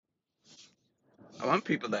want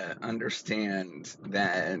people to understand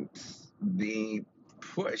that the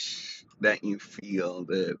push that you feel,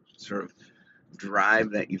 the sort of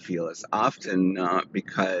drive that you feel, is often not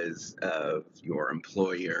because of your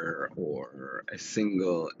employer or a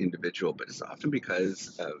single individual, but it's often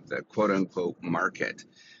because of the quote unquote market,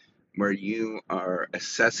 where you are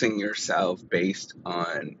assessing yourself based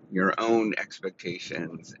on your own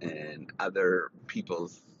expectations and other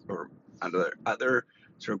people's, or other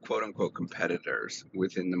sort of quote unquote competitors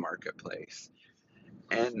within the marketplace.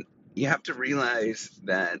 And you have to realize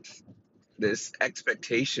that this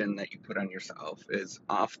expectation that you put on yourself is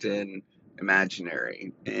often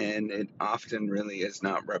imaginary, and it often really is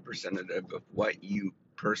not representative of what you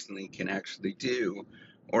personally can actually do,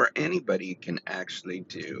 or anybody can actually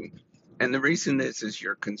do. And the reason is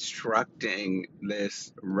you're constructing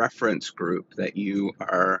this reference group that you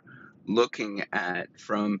are looking at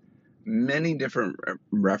from many different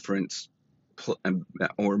reference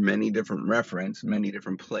or many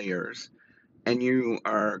different players, and you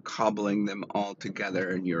are cobbling them all together,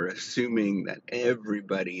 and you're assuming that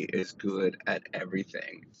everybody is good at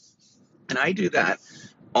everything. And I do that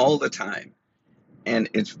all the time. And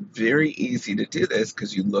it's very easy to do this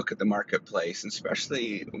because you look at the marketplace, and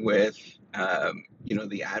especially with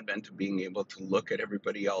the advent of being able to look at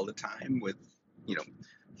everybody all the time with you know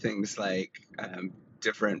things like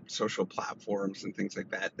different social platforms and things like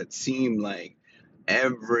that, that seem like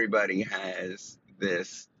everybody has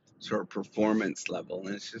this sort of performance level,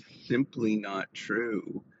 and it's just simply not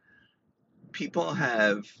true. People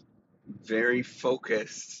have very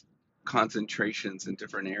focused concentrations in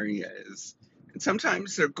different areas. And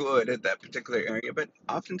sometimes they're good at that particular area, but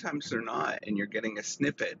oftentimes they're not. And you're getting a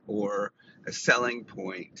snippet or a selling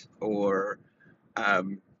point, or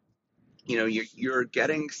um, you're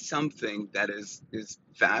getting something that is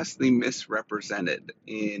vastly misrepresented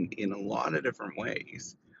in a lot of different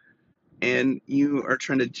ways. And you are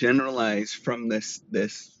trying to generalize from this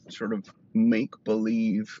sort of make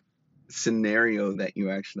believe scenario that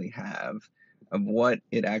you actually have of what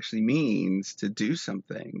it actually means to do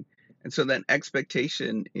something. And so that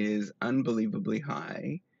expectation is unbelievably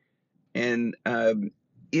high. And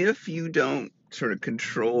if you don't sort of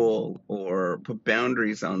control or put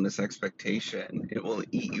boundaries on this expectation, it will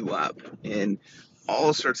eat you up in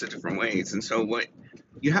all sorts of different ways. And so what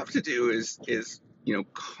you have to do is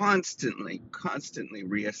constantly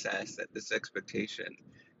reassess that this expectation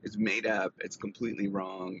is made up, it's completely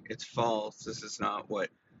wrong, it's false, this is not what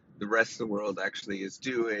the rest of the world actually is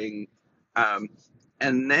doing. Um,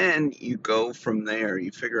 and then you go from there.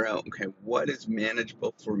 You figure out, okay, what is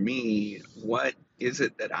manageable for me? What is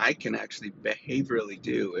it that I can actually behaviorally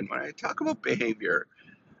do? And when I talk about behavior,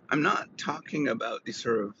 I'm not talking about these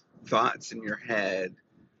sort of thoughts in your head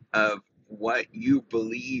of what you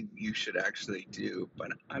believe you should actually do,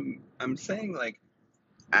 but I'm saying, like,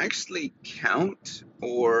 actually count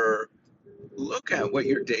or look at what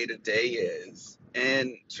your day to day is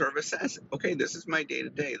and sort of assess, okay, this is my day to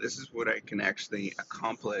day. This is what I can actually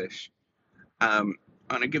accomplish um,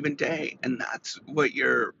 on a given day. And that's what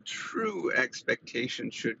your true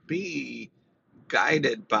expectation should be,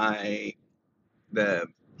 guided by the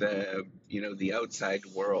the outside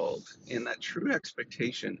world. And that true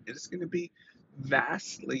expectation is going to be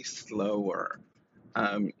vastly slower,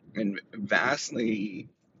 and vastly,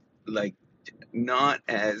 like, not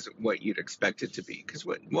as what you'd expect it to be. Because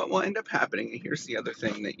what will end up happening, and here's the other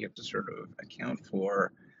thing that you have to sort of account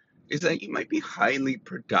for, is that you might be highly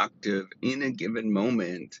productive in a given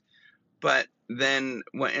moment, but then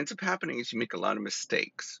what ends up happening is you make a lot of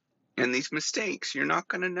mistakes. And these mistakes you're not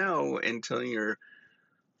going to know until you're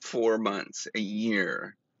 4 months, a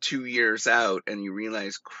year, 2 years out, and you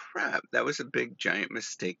realize, crap, that was a big giant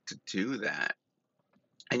mistake to do that.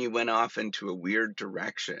 And you went off into a weird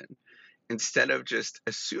direction instead of just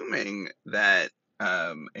assuming that,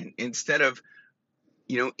 and instead of,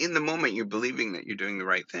 in the moment you're believing that you're doing the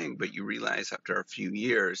right thing, but you realize after a few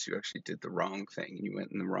years you actually did the wrong thing and you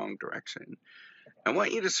went in the wrong direction. I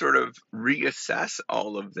want you to sort of reassess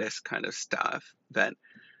all of this kind of stuff, that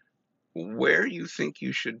where you think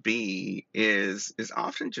you should be is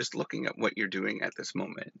often just looking at what you're doing at this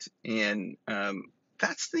moment. And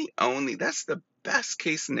that's the best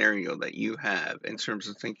case scenario that you have in terms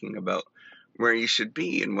of thinking about where you should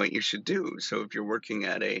be and what you should do. So if you're working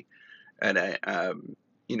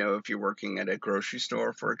if you're working at a grocery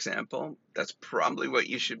store, for example, that's probably what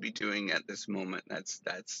you should be doing at this moment.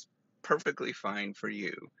 That's perfectly fine for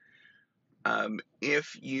you.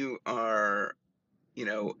 If you are,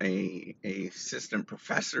 a assistant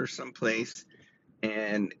professor someplace,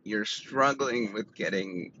 and you're struggling with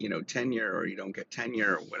getting, tenure, or you don't get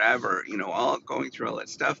tenure or whatever, all going through all that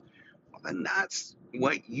stuff, well, then that's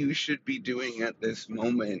what you should be doing at this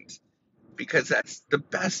moment, because that's the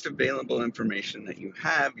best available information that you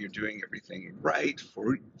have. You're doing everything right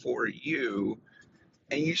for you,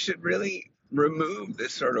 and you should really remove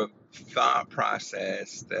this sort of thought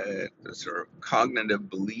process, the sort of cognitive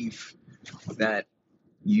belief that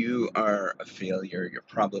you are a failure, you're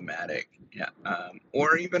problematic, yeah,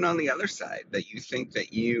 or even on the other side, that you think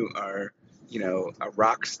that you are, a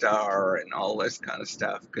rock star and all this kind of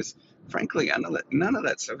stuff. Because frankly, none of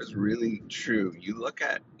that stuff is really true. You look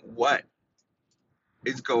at what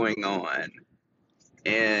is going on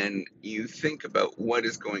and you think about what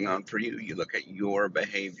is going on for you. You look at your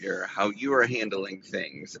behavior, how you are handling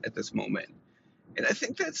things at this moment. And I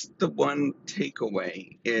think that's the one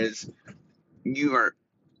takeaway is you are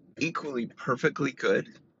equally perfectly good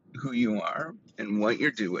who you are and what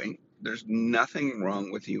you're doing. There's nothing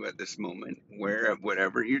wrong with you at this moment, where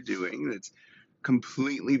whatever you're doing, it's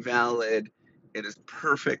completely valid. It is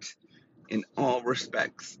perfect in all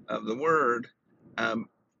respects of the word. Um,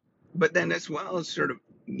 but then, as well as sort of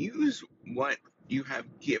use what you have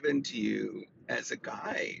given to you as a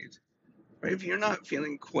guide, right? If you're not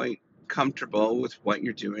feeling quite comfortable with what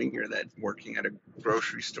you're doing, you're that working at a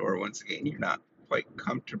grocery store, once again, you're not quite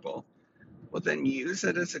comfortable, well, then use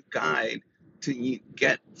it as a guide to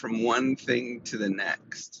get from one thing to the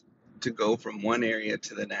next, to go from one area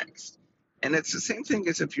to the next. And it's the same thing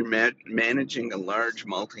as if you're managing a large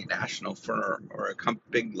multinational firm or a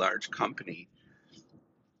big, large company.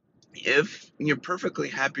 If you're perfectly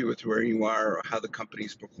happy with where you are or how the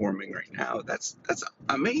company's performing right now, that's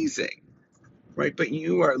amazing, right? But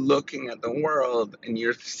you are looking at the world and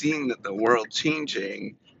you're seeing that the world's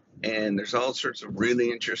changing, and there's all sorts of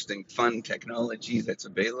really interesting, fun technology that's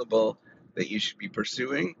available that you should be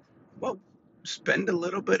pursuing. Well, spend a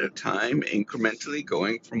little bit of time incrementally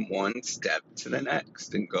going from one step to the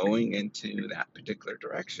next and going into that particular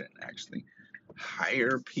direction. Actually,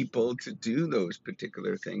 hire people to do those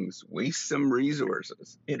particular things. Waste some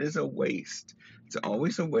resources. It is a waste. It's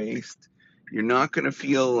always a waste. You're not going to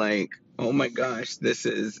feel like, oh my gosh, this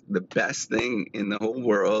is the best thing in the whole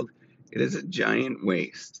world. It is a giant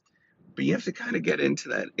waste. But you have to kind of get into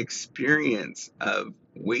that experience of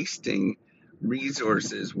wasting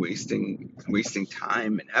resources, wasting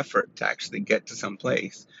time and effort to actually get to some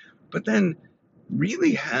place. But then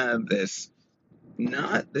really have this,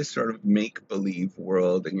 not this sort of make believe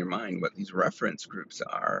world in your mind, what these reference groups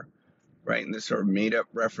are, right? And this sort of made up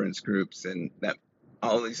reference groups, and that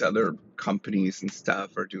all these other companies and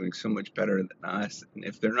stuff are doing so much better than us. And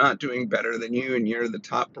if they're not doing better than you and you're the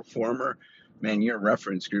top performer, man, your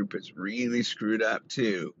reference group is really screwed up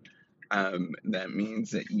too. That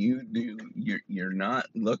means that you're not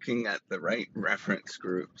looking at the right reference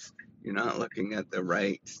groups. You're not looking at the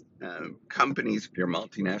right companies. If you're a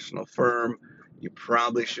multinational firm, you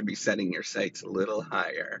probably should be setting your sights a little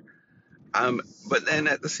higher. But then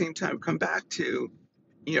at the same time, come back to,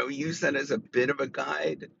 use that as a bit of a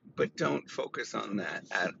guide, but don't focus on that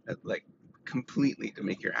at like completely to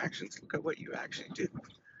make your actions. Look at what you actually do.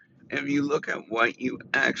 And if you look at what you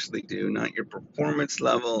actually do, not your performance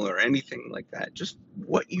level or anything like that, just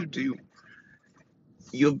what you do,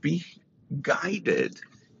 you'll be guided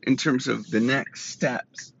in terms of the next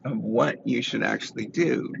steps of what you should actually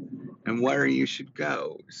do and where you should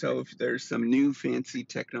go. So if there's some new fancy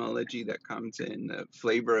technology that comes in, the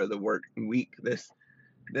flavor of the week this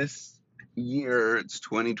year, it's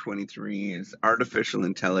 2023, is artificial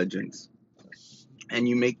intelligence, and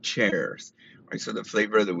you make chairs, right? So the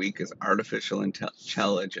flavor of the week is artificial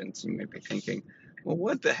intelligence. You might be thinking, well,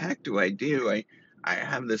 what the heck do I do? I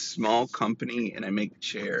have this small company and I make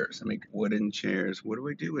chairs. I make wooden chairs. What do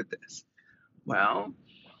I do with this? Well,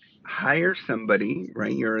 hire somebody,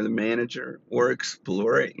 right? You're the manager, or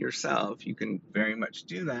explore it yourself. You can very much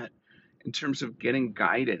do that in terms of getting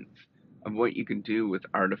guidance of what you can do with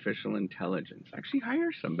artificial intelligence. Actually,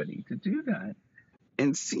 hire somebody to do that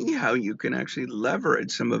and see how you can actually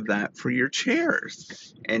leverage some of that for your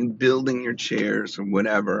chairs and building your chairs or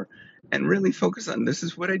whatever, and really focus on, this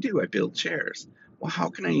is what I do. I build chairs. Well, how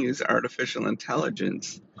can I use artificial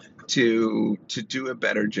intelligence to do a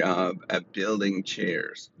better job at building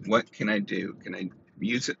chairs? What can I do? Can I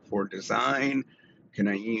use it for design? Can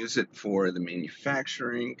I use it for the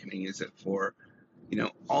manufacturing? Can I use it for,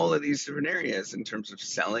 all of these different areas in terms of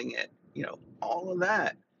selling it, all of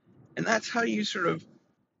that. And that's how you sort of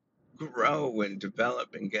grow and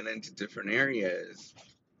develop and get into different areas,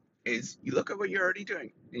 is you look at what you're already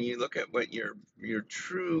doing and you look at what your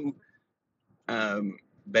true um,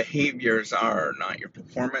 behaviors are, not your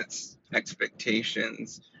performance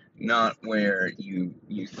expectations, not where you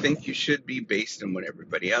think you should be based on what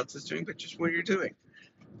everybody else is doing, but just what you're doing.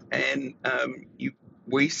 And you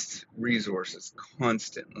waste resources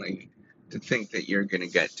constantly to think that you're going to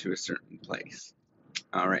get to a certain place.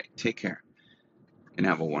 All right, take care and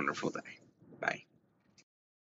have a wonderful day. Bye.